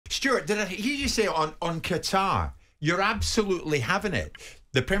Stuart, did I hear you say on Qatar, you're absolutely having it.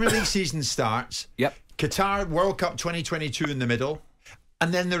 The Premier League season starts. Yep. Qatar World Cup 2022 in the middle.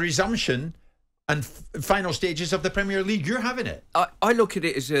 And then the resumption and final stages of the Premier League. You're having it. I look at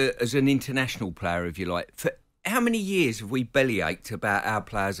it as an international player, if you like. For how many years have we bellyached about our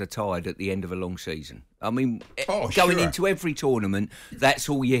players are tired at the end of a long season? I mean, going into every tournament, that's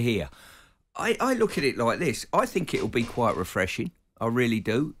all you hear. I look at it like this. I think it'll be quite refreshing. I really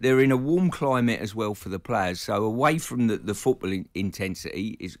do. They're in a warm climate as well for the players. So away from the football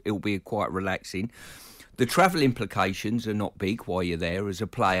intensity, it'll be quite relaxing. The travel implications are not big while you're there as a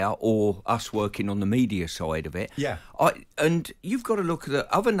player or us working on the media side of it. Yeah. And you've got to look at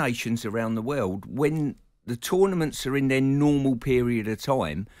the other nations around the world. When the tournaments are in their normal period of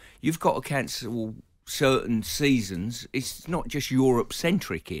time, you've got to cancel certain seasons. It's not just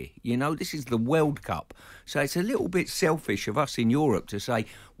Europe-centric here. You know, this is the World Cup. So it's a little bit selfish of us in Europe to say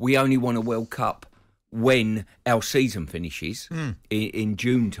we only want a World Cup when our season finishes in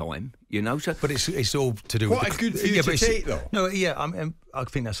June time, you know. So, but it's all to do with a good view to take, though. No, yeah, I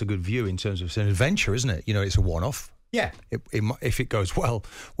think that's a good view in terms of it's an adventure, isn't it? You know, it's a one-off. Yeah. If it goes well,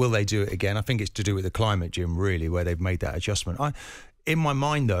 will they do it again? I think it's to do with the climate, Jim, really, where they've made that adjustment. In my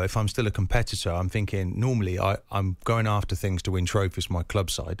mind, though, if I'm still a competitor, I'm thinking normally I'm going after things to win trophies for my club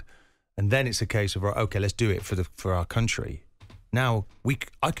side, and then it's a case of, okay, let's do it for our country. Now,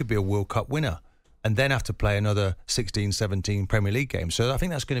 I could be a World Cup winner and then have to play another 16, 17 Premier League games. So I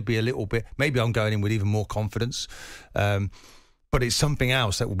think that's going to be a little bit, maybe I'm going in with even more confidence. But it's something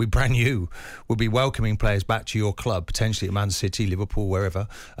else that will be brand new. We'll be welcoming players back to your club, potentially at Man City, Liverpool, wherever,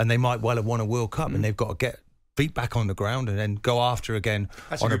 and they might well have won a World Cup and they've got to get feet back on the ground and then go after again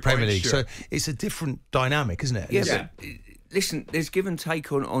on a Premier League. Sure. So it's a different dynamic, isn't it? Yeah. But listen, there's give and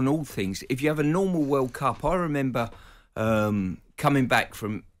take on all things. If you have a normal World Cup, I remember coming back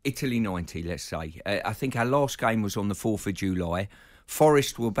from Italy 90, let's say. I think our last game was on the 4th of July.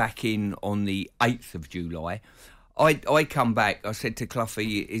 Forest were back in on the 8th of July. I come back, I said to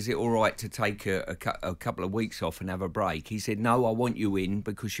Cloughie, is it all right to take a couple of weeks off and have a break? He said, no, I want you in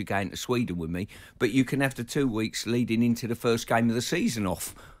because you're going to Sweden with me, but you can have the 2 weeks leading into the first game of the season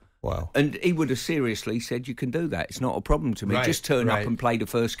off. Wow. And he would have seriously said, you can do that. It's not a problem to me. Just turn up and play the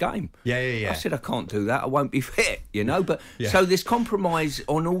first game. Yeah. I said, I can't do that. I won't be fit, you know. But so there's compromise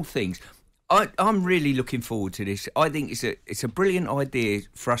on all things. I'm really looking forward to this. I think it's a brilliant idea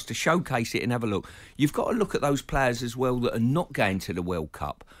for us to showcase it and have a look. You've got to look at those players as well that are not going to the World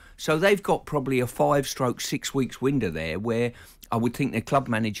Cup. So they've got probably a 5-6 weeks window there where I would think their club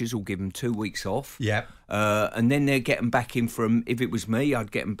managers will give them 2 weeks off. Yeah. And then they're getting back in from, if it was me,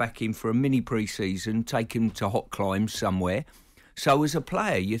 I'd get them back in for a mini pre-season, take them to hot climbs somewhere. So as a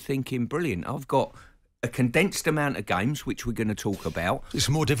player, you're thinking, brilliant, I've got a condensed amount of games, which we're going to talk about. It's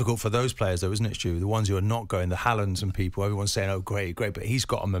more difficult for those players, though, isn't it, Stu? The ones who are not going, the Haalands and people, everyone's saying, oh, great, but he's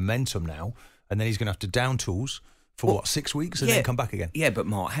got a momentum now, and then he's going to have to down tools for 6 weeks and then come back again? Yeah, but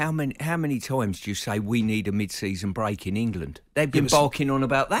Mark, how many times do you say we need a mid-season break in England? They've been barking on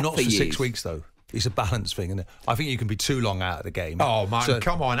about that for years. Not for 6 weeks, though. It's a balance thing, and I think you can be too long out of the game. Oh, man,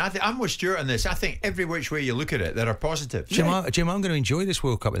 come on. I'm with Stuart on this. I think every which way you look at it, there are positives. Jim, I'm going to enjoy this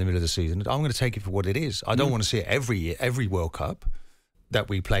World Cup in the middle of the season. I'm going to take it for what it is. I don't want to see it every year, every World Cup that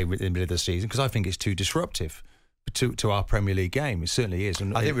we play in the middle of the season, because I think it's too disruptive to our Premier League game. It certainly is.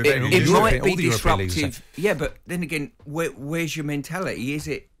 And I think it might be disruptive. Yeah, but then again, where's your mentality? Is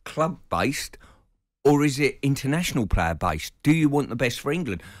it club-based? Or is it international player-based? Do you want the best for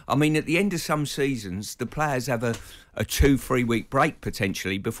England? I mean, at the end of some seasons, the players have a 2-3 week break,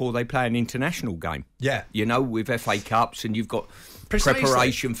 potentially, before they play an international game. Yeah. You know, with FA Cups, and you've got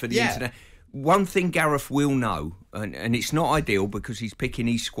preparation for the international. One thing Gareth will know, and it's not ideal because he's picking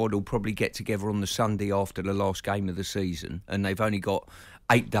his squad will probably get together on the Sunday after the last game of the season, and they've only got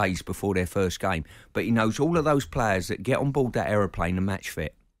 8 days before their first game. But he knows all of those players that get on board that aeroplane and match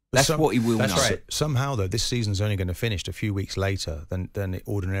fit. That's what he will know. Right. Somehow, though, this season's only going to finish a few weeks later than it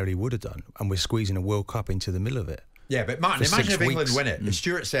ordinarily would have done, and we're squeezing a World Cup into the middle of it. Yeah, but Martin, imagine if England win it. As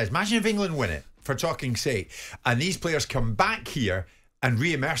Stuart says, imagine if England win it, for talking sake, and these players come back here and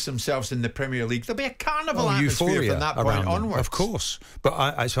re-immerse themselves in the Premier League. There'll be a carnival atmosphere from that point onwards. Of course.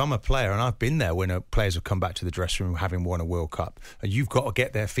 But so I'm a player, and I've been there when players have come back to the dressing room having won a World Cup, and you've got to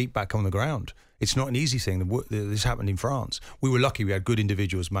get their feet back on the ground. It's not an easy thing. This happened in France. We were lucky we had good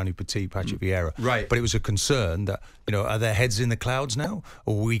individuals, Manu Petit, Patrick Vieira. Right. But it was a concern that, are their heads in the clouds now?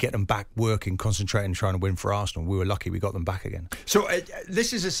 Or will we get them back working, concentrating, trying to win for Arsenal? We were lucky we got them back again. So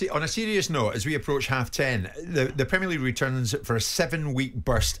this is on a serious note, as we approach 10:30, the Premier League returns for a 7-week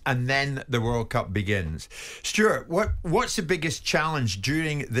burst and then the World Cup begins. Stuart, what's the biggest challenge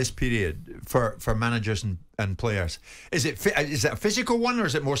during this period for managers and players? Is it a physical one or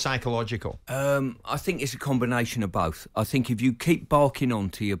is it more psychological? I think it's a combination of both. I think if you keep barking on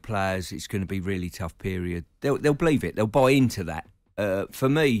to your players, it's going to be a really tough period. They'll believe it. They'll buy into that. For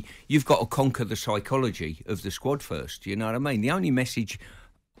me, you've got to conquer the psychology of the squad first. You know what I mean? The only message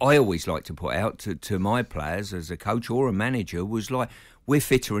I always like to put out to my players as a coach or a manager was like, we're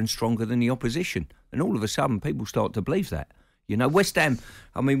fitter and stronger than the opposition. And all of a sudden, people start to believe that. West Ham,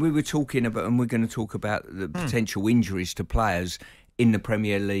 we were talking about, and we're going to talk about the potential injuries to players in the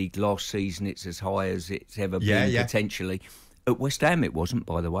Premier League last season. It's as high as it's ever been, potentially. At West Ham, it wasn't,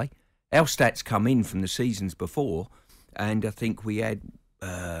 by the way. Our stats come in from the seasons before, and I think we had,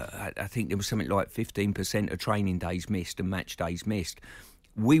 I think there was something like 15% of training days missed and match days missed.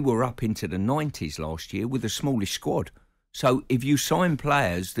 We were up into the 90s last year with a smallish squad. So if you sign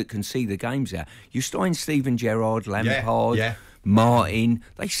players that can see the games out, you sign Steven Gerrard, Lampard, Martin,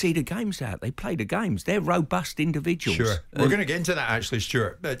 they see the games out. They play the games. They're robust individuals. Sure. We're going to get into that actually,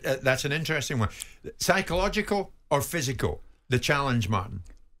 Stuart. That's an interesting one. Psychological or physical? The challenge, Martin.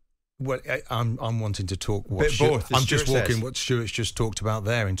 Well, I'm wanting to talk both. I'm just walking what Stuart's just talked about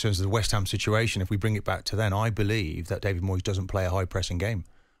there in terms of the West Ham situation. If we bring it back to then, I believe that David Moyes doesn't play a high-pressing game.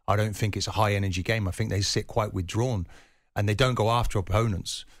 I don't think it's a high-energy game. I think they sit quite withdrawn and they don't go after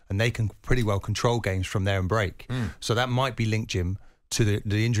opponents and they can pretty well control games from there and break. So that might be linked, Jim, to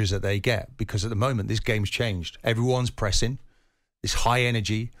the injuries that they get, because at the moment this game's changed. Everyone's pressing. It's high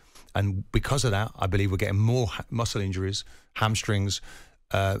energy. And because of that, I believe we're getting more muscle injuries, hamstrings,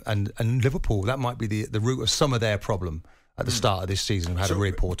 and Liverpool, that might be the root of some of their problem at the start of this season. We've had a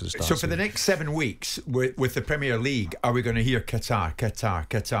really poor to the start. So for the next 7 weeks with the Premier League, are we going to hear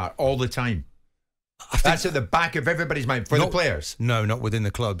Qatar all the time? That's at the back of everybody's mind for the players. No, not within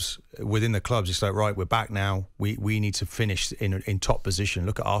the clubs. Within the clubs, it's like, right, we're back now. We need to finish in top position.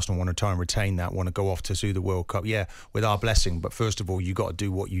 Look at Arsenal, want to try and retain that, want to go off to do the World Cup. Yeah, with our blessing. But first of all, you got to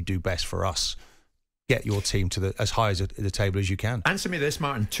do what you do best for us. Get your team to as high as the table as you can. Answer me this,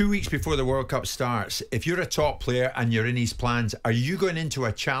 Martin. 2 weeks before the World Cup starts, if you're a top player and you're in his plans, are you going into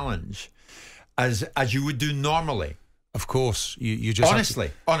a challenge as you would do normally? Of course, you just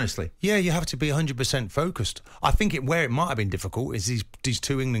honestly. Yeah, you have to be 100% focused. I think where it might have been difficult is these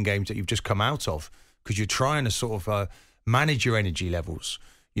 2 England games that you've just come out of, because you're trying to sort of manage your energy levels.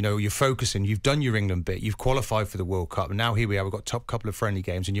 You're focusing. You've done your England bit. You've qualified for the World Cup, and now here we are. We've got top couple of friendly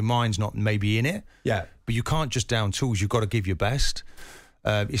games, and your mind's not maybe in it. Yeah, but you can't just down tools. You've got to give your best.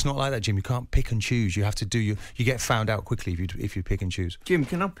 It's not like that, Jim. You can't pick and choose. You have to do you get found out quickly if you pick and choose. Jim,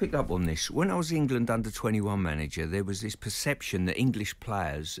 can I pick up on this? When I was England under-21 manager, there was this perception that English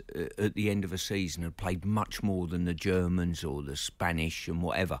players at the end of a season had played much more than the Germans or the Spanish and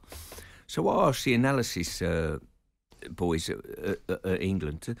whatever. So I asked the analysis boys at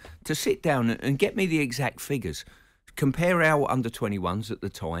England to sit down and get me the exact figures. Compare our under-21s at the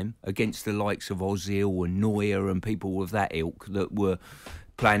time against the likes of Ozil and Neuer and people of that ilk that were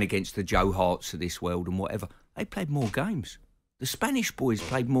playing against the Joe Harts of this world and whatever. They played more games. The Spanish boys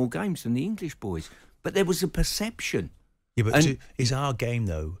played more games than the English boys. But there was a perception. Yeah, but is our game,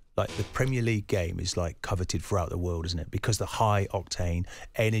 though, like the Premier League game is like coveted throughout the world, isn't it? Because the high octane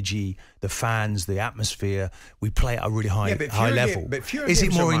energy, the fans, the atmosphere, we play at a really high level. Is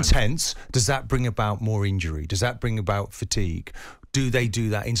it more intense? Does that bring about more injury? Does that bring about fatigue? Do they do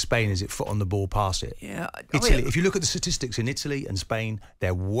that in Spain? Is it foot on the ball, pass it? Yeah. Italy, if you look at the statistics in Italy and Spain,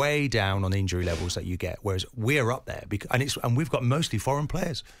 they're way down on the injury levels that you get, whereas we're up there and we've got mostly foreign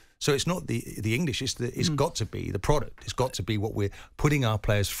players. So it's not the English. It's got to be the product. It's got to be what we're putting our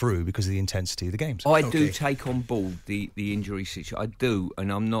players through because of the intensity of the games. I do take on board the injury situation. I do,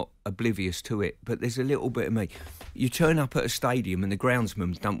 and I'm not oblivious to it. But there's a little bit of me. You turn up at a stadium and the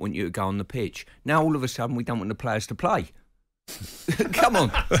groundsmen don't want you to go on the pitch. Now all of a sudden we don't want the players to play. Come on.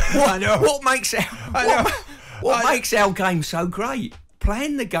 What makes our game so great?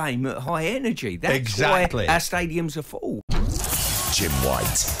 Playing the game at high energy. That's why our stadiums are full. Jim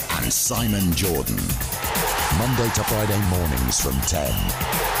White and Simon Jordan. Monday to Friday mornings from 10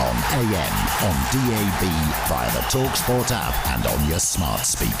 on AM, on DAB, via the talkSPORT app and on your smart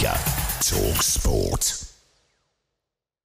speaker. talkSPORT.